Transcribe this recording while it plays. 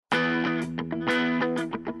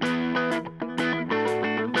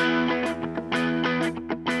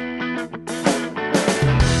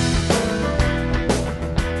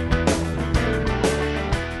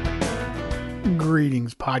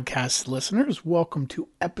podcast listeners. Welcome to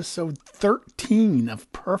episode 13 of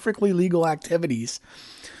Perfectly Legal Activities.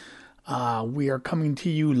 We are coming to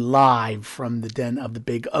you live from the den of the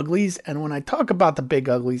Big Uglies. And when I talk about the Big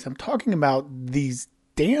Uglies, I'm talking about these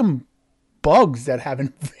damn bugs that have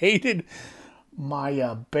invaded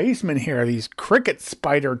my basement here. These cricket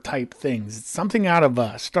spider type things. It's something out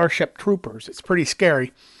of Starship Troopers. It's pretty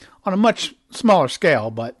scary on a much smaller scale,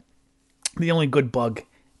 but the only good bug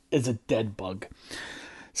is a dead bug.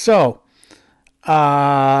 So,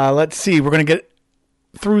 let's see. We're going to get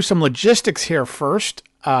through some logistics here first.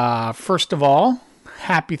 First of all,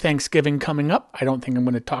 happy Thanksgiving coming up. I don't think I'm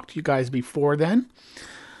going to talk to you guys before then.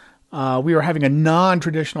 We are having a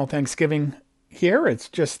non-traditional Thanksgiving here. It's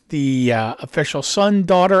just the official son,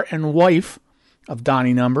 daughter, and wife of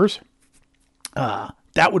Donnie Numbers.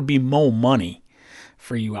 That would be Mo Money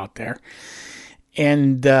for you out there.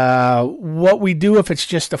 And what we do if it's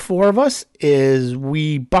just the four of us is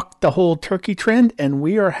we buck the whole turkey trend, and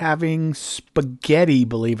we are having spaghetti,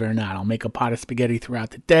 believe it or not. I'll make a pot of spaghetti throughout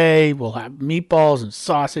the day. We'll have meatballs and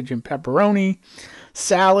sausage and pepperoni,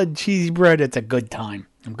 salad, cheesy bread. It's a good time.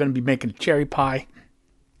 I'm going to be making cherry pie.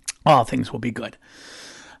 All things will be good.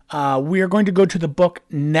 We are going to go to the book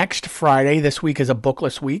next Friday. This week is a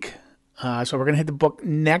bookless week. So we're going to hit the book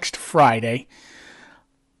next Friday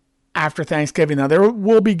after Thanksgiving. Now, there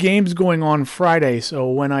will be games going on Friday, so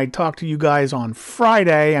when I talk to you guys on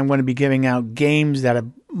Friday, I'm going to be giving out games that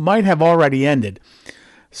might have already ended.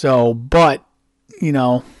 So, but, you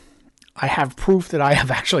know, I have proof that I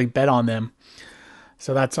have actually bet on them,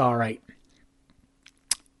 so that's all right.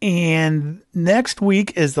 And next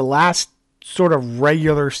week is the last sort of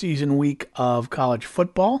regular season week of college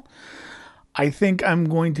football. I think I'm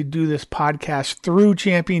going to do this podcast through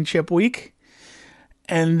championship week.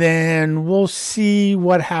 And then we'll see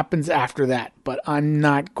what happens after that. But I'm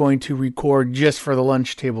not going to record just for the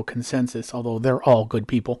lunch table consensus, although they're all good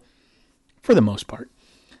people for the most part.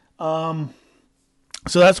 So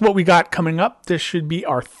that's what we got coming up. This should be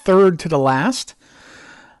our third to the last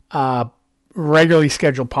regularly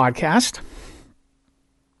scheduled podcast.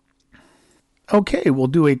 Okay, we'll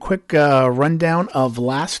do a quick rundown of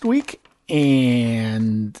last week.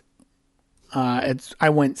 And I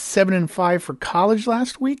went 7-5 for college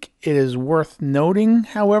last week. It is worth noting,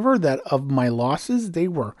 however, that of my losses, they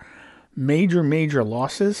were major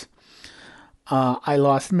losses. I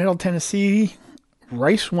lost Middle Tennessee.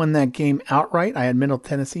 Rice won that game outright. I had Middle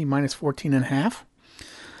Tennessee minus 14.5.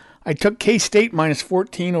 I took K-State minus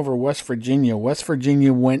 14 over West Virginia. West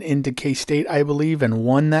Virginia went into K-State, I believe, and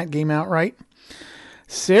won that game outright.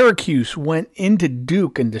 Syracuse went into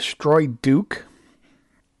Duke and destroyed Duke.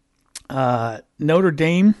 Notre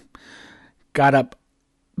Dame got up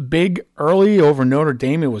big early over Notre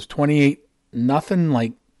Dame. It was 28-0,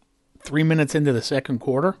 like 3 minutes into the second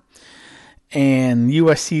quarter. And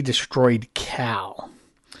USC destroyed Cal.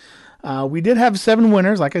 We did have 7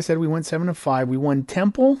 winners. Like I said, we went 7-5. We won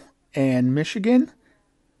Temple and Michigan.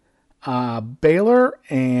 Baylor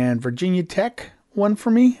and Virginia Tech won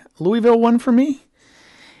for me. Louisville won for me.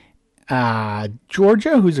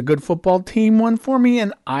 Georgia, who's a good football team, won for me,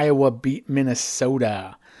 and Iowa beat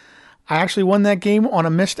Minnesota. I actually won that game on a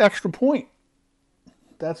missed extra point.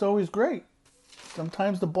 That's always great.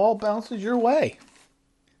 Sometimes the ball bounces your way.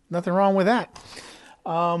 Nothing wrong with that.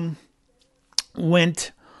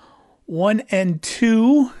 Went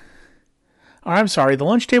 1-2. I'm sorry, the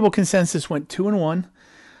lunch table consensus went 2-1.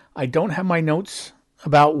 I don't have my notes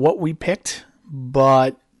about what we picked,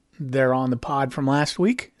 but they're on the pod from last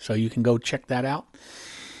week, so you can go check that out.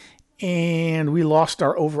 And we lost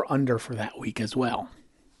our over-under for that week as well.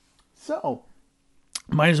 So,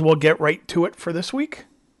 might as well get right to it for this week.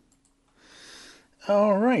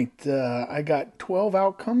 All right, I got 12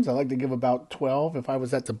 outcomes. I like to give about 12. If I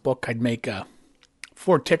was at the book, I'd make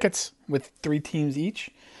 4 tickets with 3 teams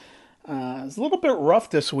each. It's a little bit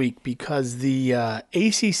rough this week because the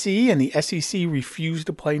ACC and the SEC refused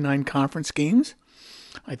to play 9 conference games.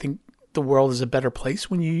 I think the world is a better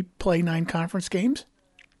place when you play 9 conference games.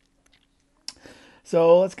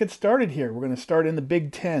 So let's get started here. We're going to start in the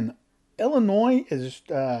Big Ten. Illinois is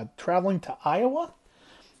traveling to Iowa.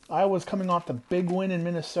 Iowa's coming off the big win in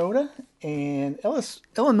Minnesota. And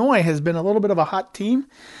Illinois has been a little bit of a hot team.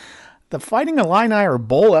 The Fighting Illini are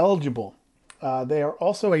bowl eligible. They are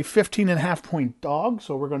also a 15.5 point dog,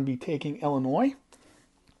 so we're going to be taking Illinois.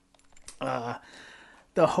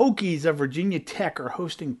 The Hokies of Virginia Tech are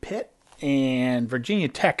hosting Pitt, and Virginia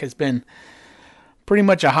Tech has been pretty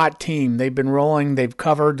much a hot team. They've been rolling. They've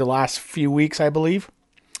covered the last few weeks, I believe.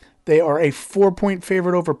 They are a 4-point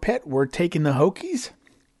favorite over Pitt. We're taking the Hokies.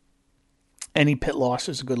 Any Pitt loss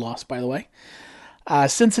is a good loss, by the way.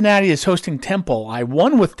 Cincinnati is hosting Temple. I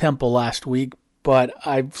won with Temple last week, but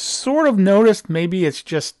I've sort of noticed, maybe it's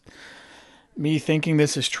just me thinking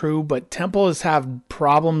this is true, but Temple has had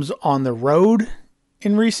problems on the road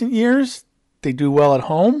in recent years. They do well at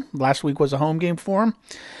home. Last week was a home game for them.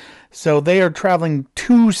 So they are traveling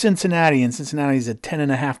to Cincinnati, and Cincinnati is a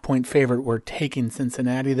 10.5-point favorite. We're taking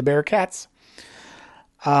Cincinnati, the Bearcats.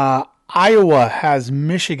 Iowa has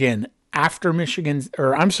Michigan after Michigan,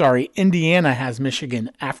 Indiana has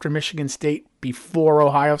Michigan after Michigan State before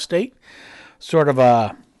Ohio State. Sort of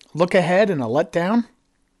a look ahead and a letdown.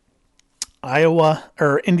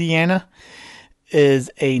 Indiana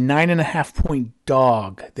is a 9.5-point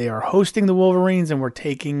dog. They are hosting the Wolverines, and we're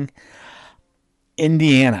taking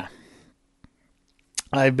Indiana.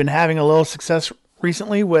 I've been having a little success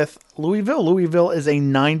recently with Louisville. Louisville is a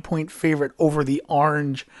 9-point favorite over the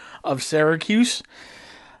Orange of Syracuse.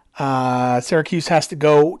 Syracuse has to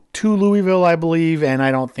go to Louisville, I believe, and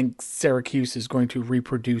I don't think Syracuse is going to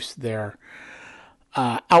reproduce their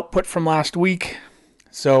output from last week.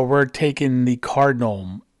 So we're taking the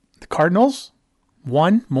Cardinals?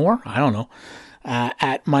 One more? I don't know.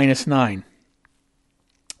 At -9.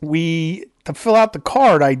 To fill out the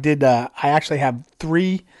card, I actually have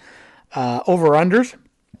 3 over-unders.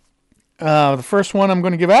 The first one I'm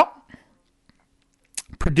going to give out,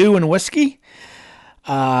 Purdue and Whiskey.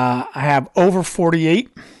 I have over 48.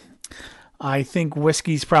 I think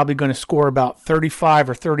Whiskey's probably going to score about 35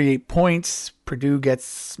 or 38 points. Purdue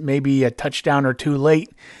gets maybe a touchdown or 2 late.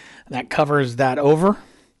 That covers that over.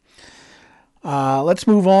 Let's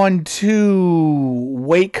move on to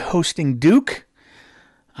Wake hosting Duke.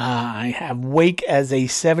 I have Wake as a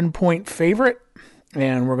 7-point favorite,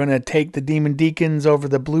 and we're going to take the Demon Deacons over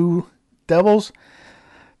the Blue Devils.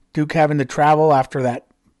 Duke having to travel after that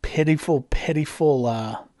pitiful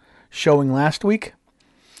showing last week.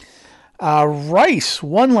 Rice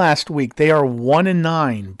won last week. They are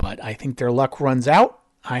 1-9, but I think their luck runs out.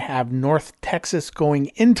 I have North Texas going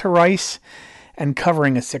into Rice and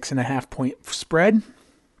covering a 6.5-point spread.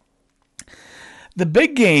 The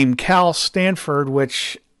big game, Cal Stanford,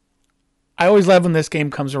 which I always love when this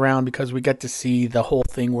game comes around because we get to see the whole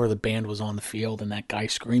thing where the band was on the field and that guy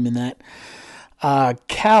screaming that.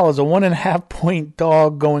 Cal is a 1.5-point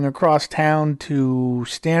dog going across town to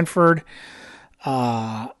Stanford.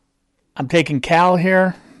 I'm taking Cal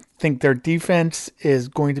here. Think their defense is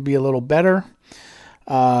going to be a little better.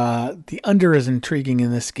 The under is intriguing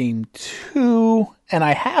in this game too, and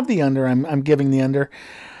I have the under. I'm giving the under.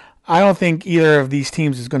 I don't think either of these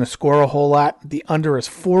teams is going to score a whole lot. The under is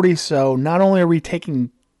 40, so not only are we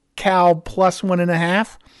taking Cal plus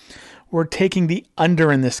 1.5, we're taking the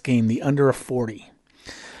under in this game, the under of 40.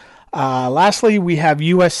 Lastly, we have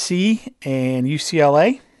USC and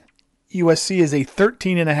UCLA. USC is a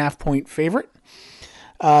 13.5-point favorite.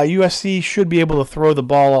 USC should be able to throw the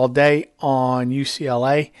ball all day on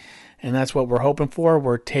UCLA, and that's what we're hoping for.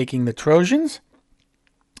 We're taking the Trojans.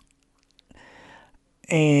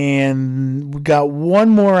 And we got one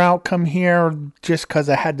more outcome here just because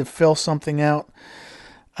I had to fill something out.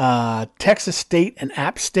 Texas State and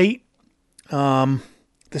App State. The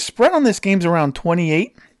spread on this game is around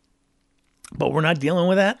 28, but we're not dealing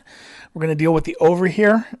with that. We're going to deal with the over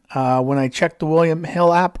here. When I checked the William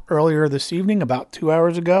Hill app earlier this evening, about 2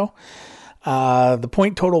 hours ago, the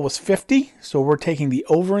point total was 50, so we're taking the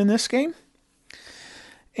over in this game.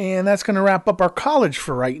 And that's going to wrap up our college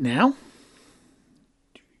for right now.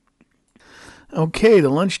 Okay, the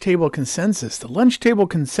lunch table consensus. The lunch table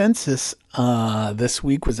consensus this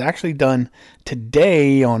week was actually done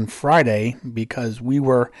today on Friday because we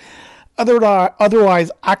were otherwise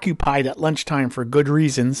occupied at lunchtime for good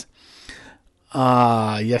reasons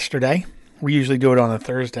yesterday. We usually do it on a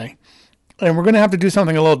Thursday. And we're going to have to do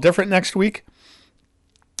something a little different next week.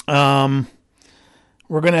 We're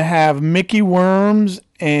going to have Mickey Worms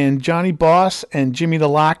and Johnny Boss and Jimmy the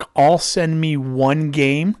Lock all send me one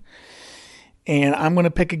game. And I'm going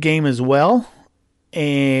to pick a game as well.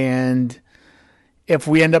 And if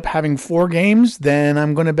we end up having 4 games, then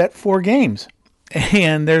I'm going to bet 4 games.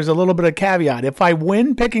 And there's a little bit of caveat. If I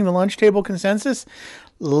win picking the lunch table consensus,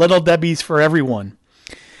 Little Debbie's for everyone.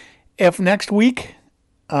 If next week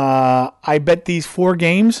I bet these 4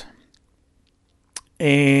 games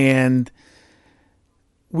and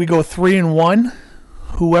we go 3-1,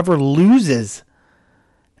 whoever loses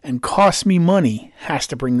and costs me money has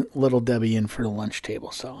to bring Little Debbie in for the lunch table.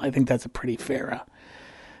 So I think that's a pretty fair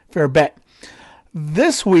bet.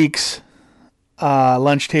 This week's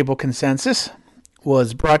lunch table consensus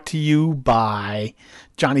was brought to you by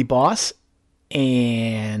Johnny Boss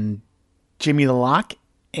and Jimmy the Lock.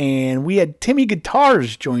 And we had Timmy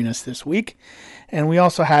Guitars join us this week. And we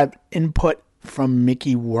also had input from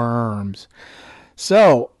Mickey Worms.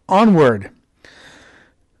 So, onward.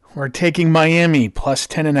 We're taking Miami plus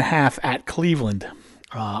 10.5 at Cleveland.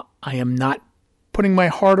 I am not putting my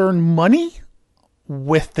hard-earned money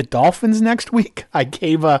with the Dolphins next week. I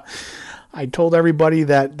told everybody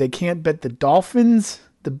that they can't bet the Dolphins,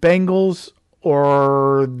 the Bengals,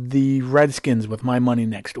 or the Redskins with my money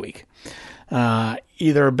next week.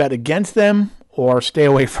 Either bet against them or stay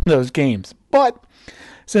away from those games. But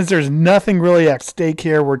since there's nothing really at stake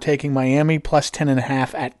here, we're taking Miami plus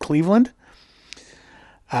 10.5 at Cleveland.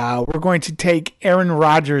 We're going to take Aaron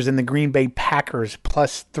Rodgers and the Green Bay Packers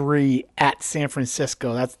plus 3 at San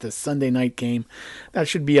Francisco. That's the Sunday night game. That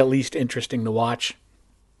should be at least interesting to watch.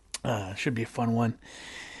 Should be a fun one.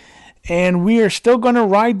 And we are still going to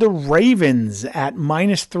ride the Ravens at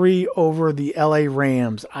minus 3 over the LA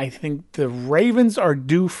Rams. I think the Ravens are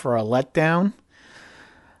due for a letdown.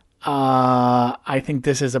 I think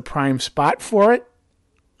this is a prime spot for it.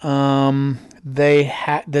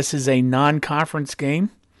 This is a non-conference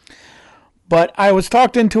game. But I was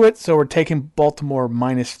talked into it, so we're taking Baltimore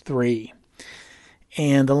minus 3.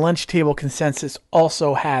 And the lunch table consensus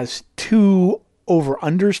also has 2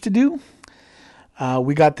 over-unders to do.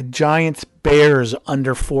 We got the Giants-Bears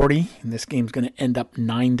under 40, and this game's going to end up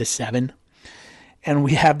 9-7. And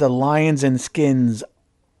we have the Lions and Skins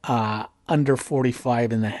under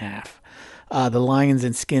 45.5. The Lions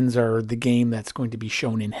and Skins are the game that's going to be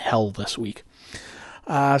shown in hell this week.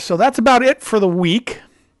 So that's about it for the week.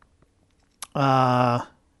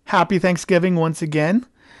 Happy Thanksgiving once again.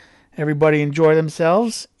 Everybody enjoy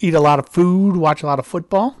themselves. Eat a lot of food. Watch a lot of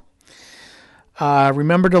football.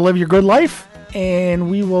 Remember to live your good life. And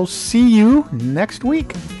we will see you next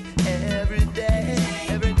week. Every day.